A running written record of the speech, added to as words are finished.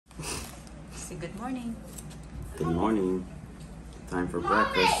Say good morning. Good morning. Time for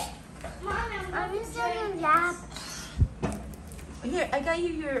breakfast. I'm still in lab. Here, I got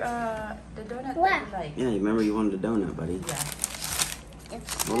you your the donut that you like. Yeah, you remember you wanted a donut, buddy. Yeah.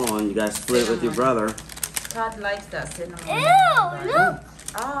 Hold on, you guys split it with your brother. Todd likes that cinnamon. Ew! Look.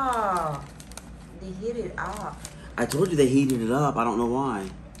 Oh, they heat it up. I told you they heated it up. I don't know why.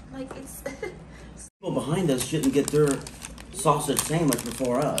 Like it's. People behind us shouldn't get their sausage sandwich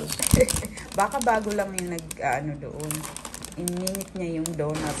before us. Baka bago lang yung ano doon. Ininit niya yung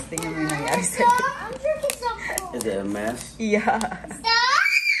donuts. Tingnan mo yung nangyari sa I'm drinking some cold. Is it a mess? Yeah.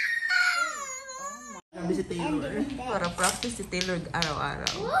 Sabi si Taylor. Para practice si Taylor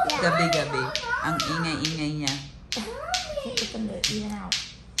araw-araw. Gabi-gabi. Ang ingay-ingay niya. Open the even out.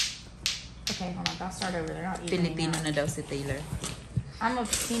 Okay, hold on. I'll start over there. Not even Filipino na daw si Taylor. I'm a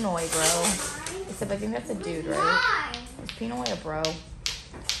Pinoy, bro. Except I think that's a dude, right? Is Pinoy a bro?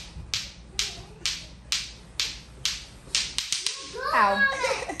 Ow.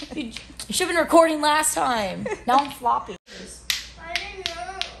 You should have been recording last time. Now I'm floppy. I didn't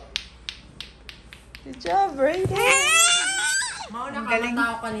know. Good job, Brayden. Ang galing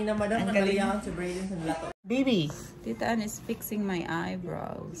tao kanina, madam. Ang galing. Nagaliyakan si Brayden sa lato. Baby, Tita Ann is fixing my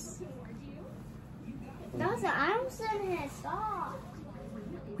eyebrows. That was an arm in his sock.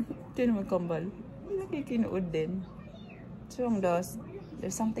 Tiyan mo kambal. Nakikinood din. So,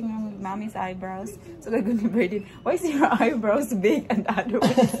 there's something wrong with Mommy's eyebrows. So, gagawin ni Brayden, why is your eyebrows big and the other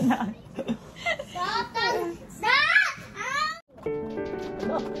one is not? Stop! Stop!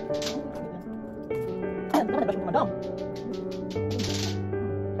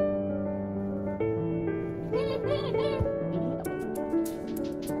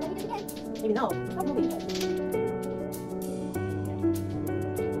 Maybe no. Stop moving.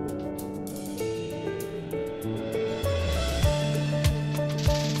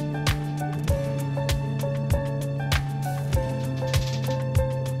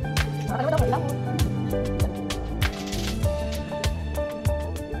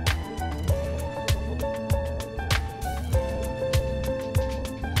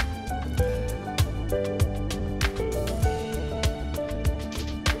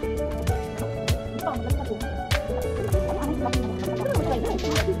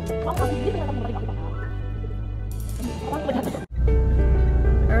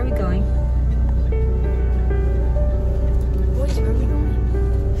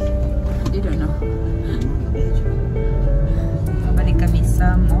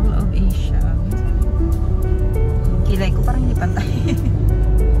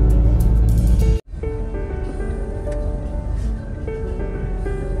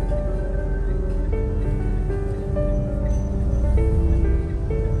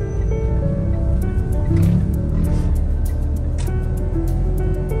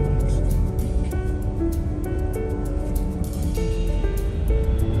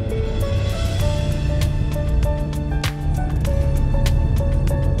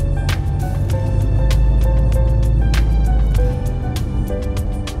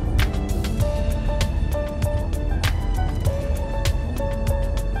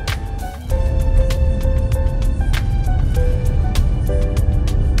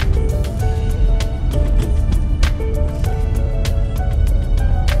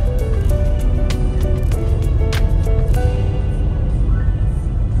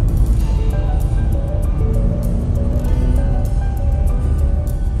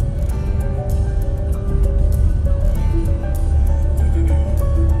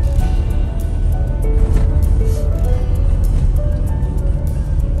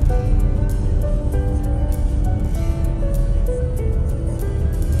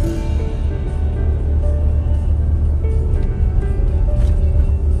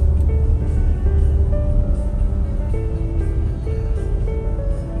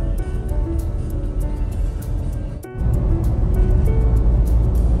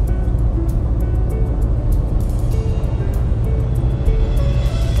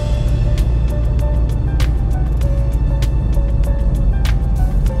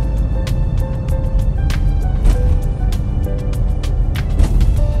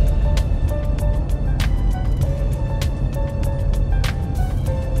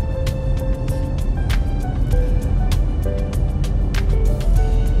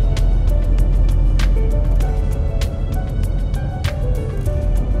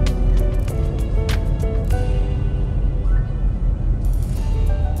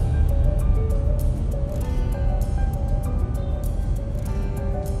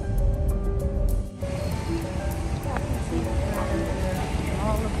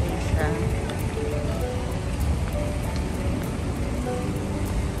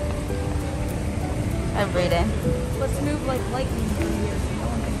 Hi, Brayden. Let's move like lightning from here so no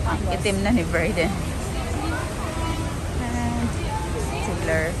one can find us. Itim na ni Brayden. And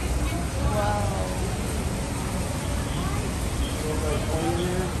Taylor. Wow.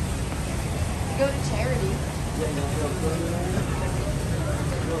 Go to charity.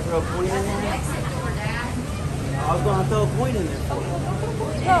 Throw a point in there? I was going to throw a point in there for you.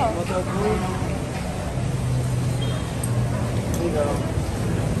 Go. Want to throw a point? There you go.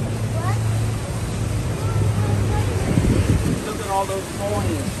 Look at all those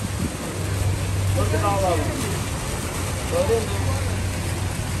coins. Look at all of them. Throw it in there.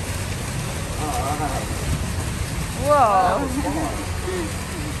 Alright. Whoa.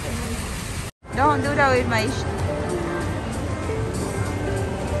 Don't do that with my...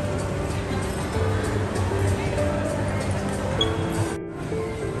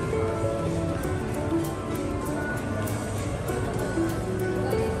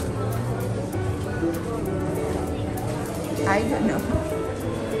 I don't know.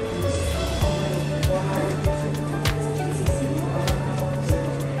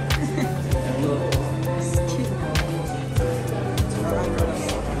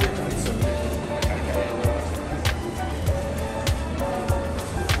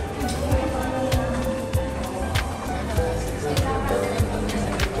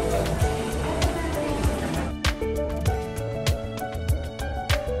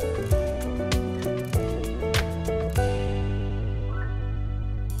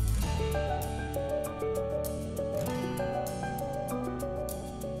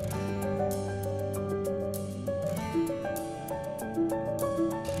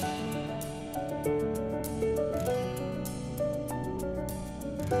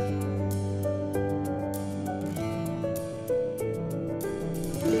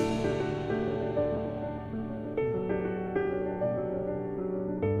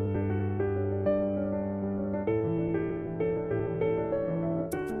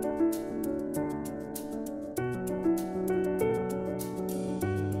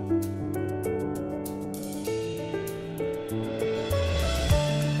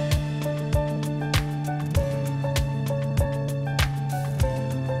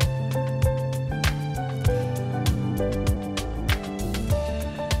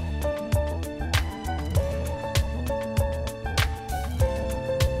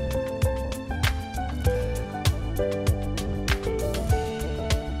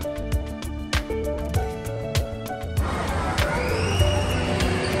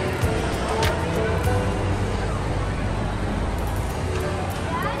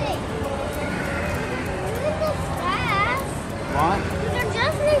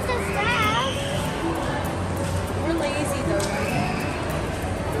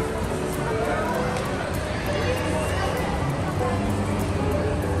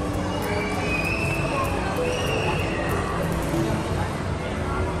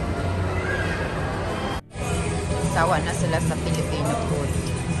 Sawa na sila sa Filipino food.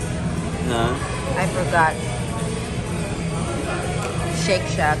 No. I forgot. Shake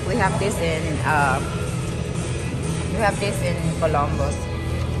Shack. We have this in Columbus.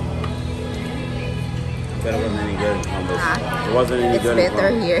 But it wasn't any good in Columbus. Ah. It wasn't any It's good in better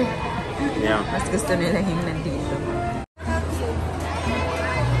Columbus. here. Yeah. Mas gusto nila yung nandito.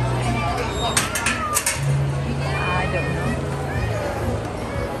 I don't know.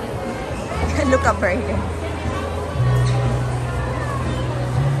 Look up right here.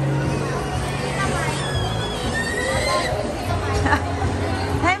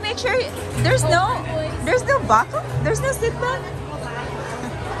 Hey, make sure there's no buckle, there's no seatbelt.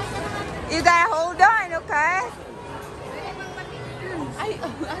 You gotta hold on, okay?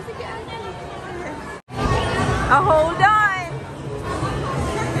 Hold on.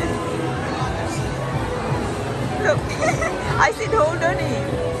 Look, I said hold on.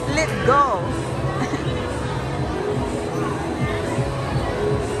 Let go.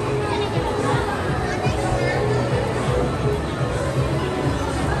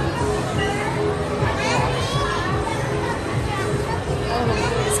 Oh,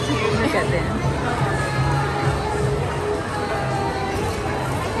 it's cute. Look at them.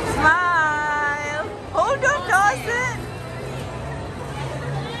 Smile. Hold on, Dawson.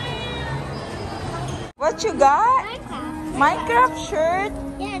 What you got? Minecraft shirt?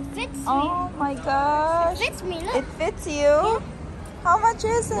 Yeah, it fits me. Oh my gosh. It fits me, look. It fits you? How much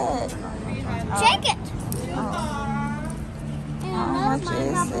is it? Check it. How much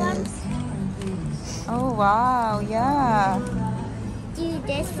is this? Oh wow, yeah. Do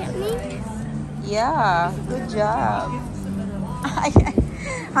this fit me? Yeah, good job.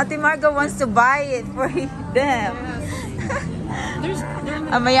 Ate Margo wants to buy it for them.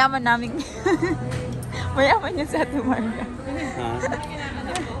 Mayaman namin. Mayaman yun sa Ate Marga. Huh?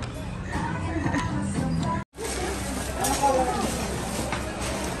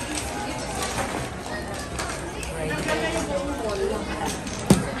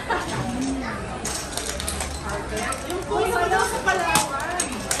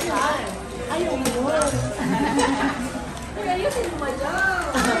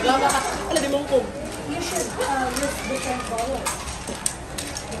 Alam di mong kung.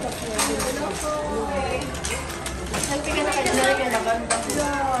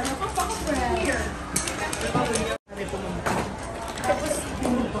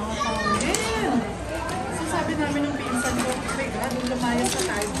 Sabi namin ng pinsan ko, nung lumayas sa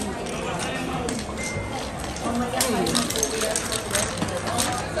tayo dito.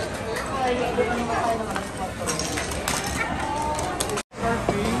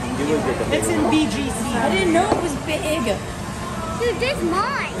 It's in BGC. I didn't know it was big. Dude, this is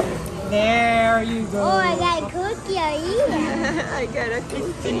mine. There you go. Oh, I got a cookie. I eat it. I got a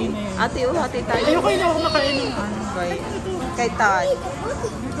cookie. Ate, hati tayo. Ayoko na ako makainin. Kay Todd.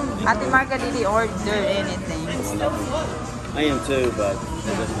 Ate Marga didn't order anything. I am too, but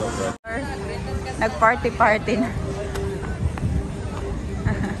I just love that. Nag-party-party na.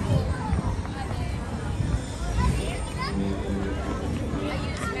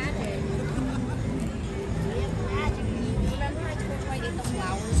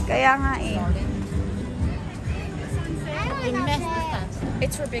 Kaya nga eh.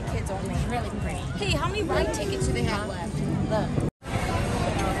 It's for big kids only. Really pretty. Hey, how many ride tickets do they have left? Look.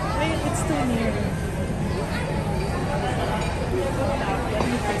 Wait, it's still near.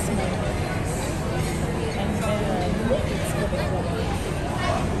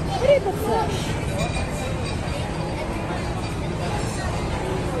 What is the flush?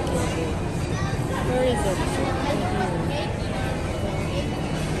 Where is it?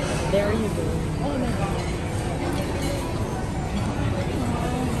 There you go. Oh my God.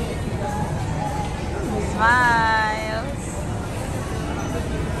 Smiles.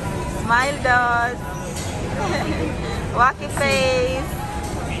 Smile dots. Wacky face.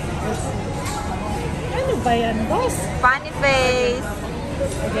 Ano ba yan, boss? Funny face.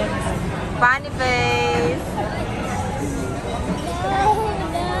 Funny face.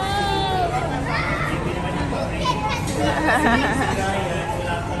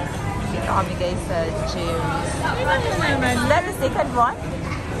 Dito kami guys sa cheers. Is that the second one?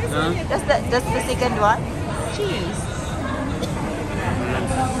 Huh? That's the second one? Cheese.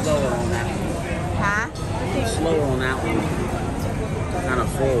 Slower on that one. Huh? Slower on that one. Kind of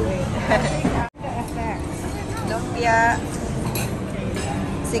full. Lumpia.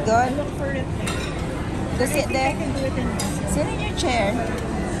 Sigon. Go sit there. Sit in your chair.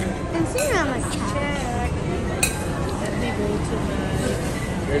 I'm sitting on my chair.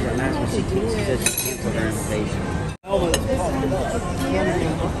 There's a nice one. She said she canceled her invitation. Mommy,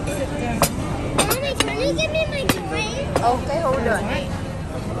 can you give me my drink? Okay, hold on.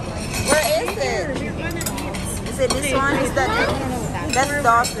 Where is it? Is it this one? Is that that's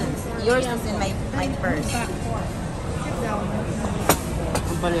Dawson's. Yours is in my purse.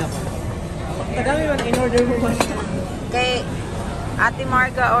 Kadami man in-order mo man. Okay, Ate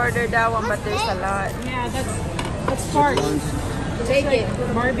Marga ordered that one, but there's a lot. Yeah, that's hard. Take it.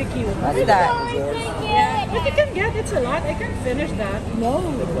 Barbecue. What's that? Yeah, but you can get it's a lot. I can finish that. No. Oh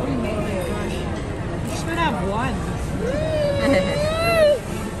my gosh. You should have one.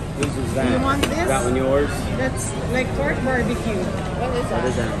 Whose is that? You want this? That one yours? That's like pork barbecue. What is What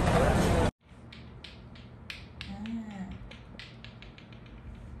is that?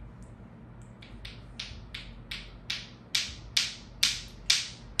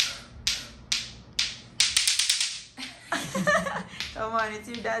 Come on, it's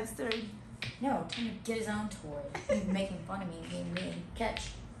your dad's turn. No, trying to get his own toy. He's making fun of me. Being mean.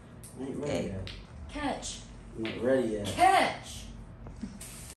 Catch. I ain't ready yet. Catch. I'm not ready yet. Catch.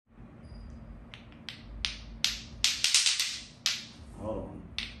 Hold on.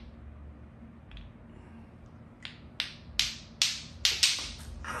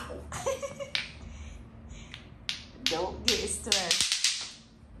 Don't get stressed.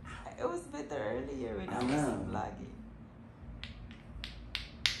 It was better earlier when I was know. vlogging.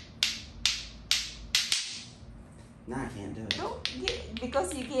 No, I can't do it. Don't get,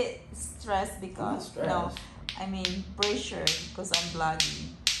 because you get stressed because stressed. no, I mean pressure because I'm vlogging.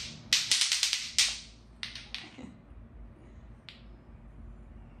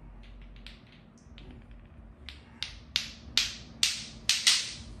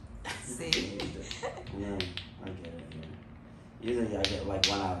 See? No, I get it. Yeah. Usually I get like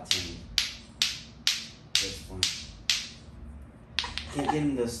 1 out of 10. This one. Can't get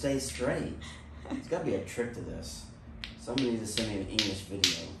him to stay straight. There's got to be a trick to this. Somebody needs to send me an English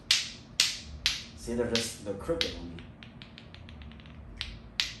video. See, they're crooked on me.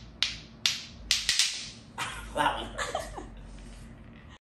 That one.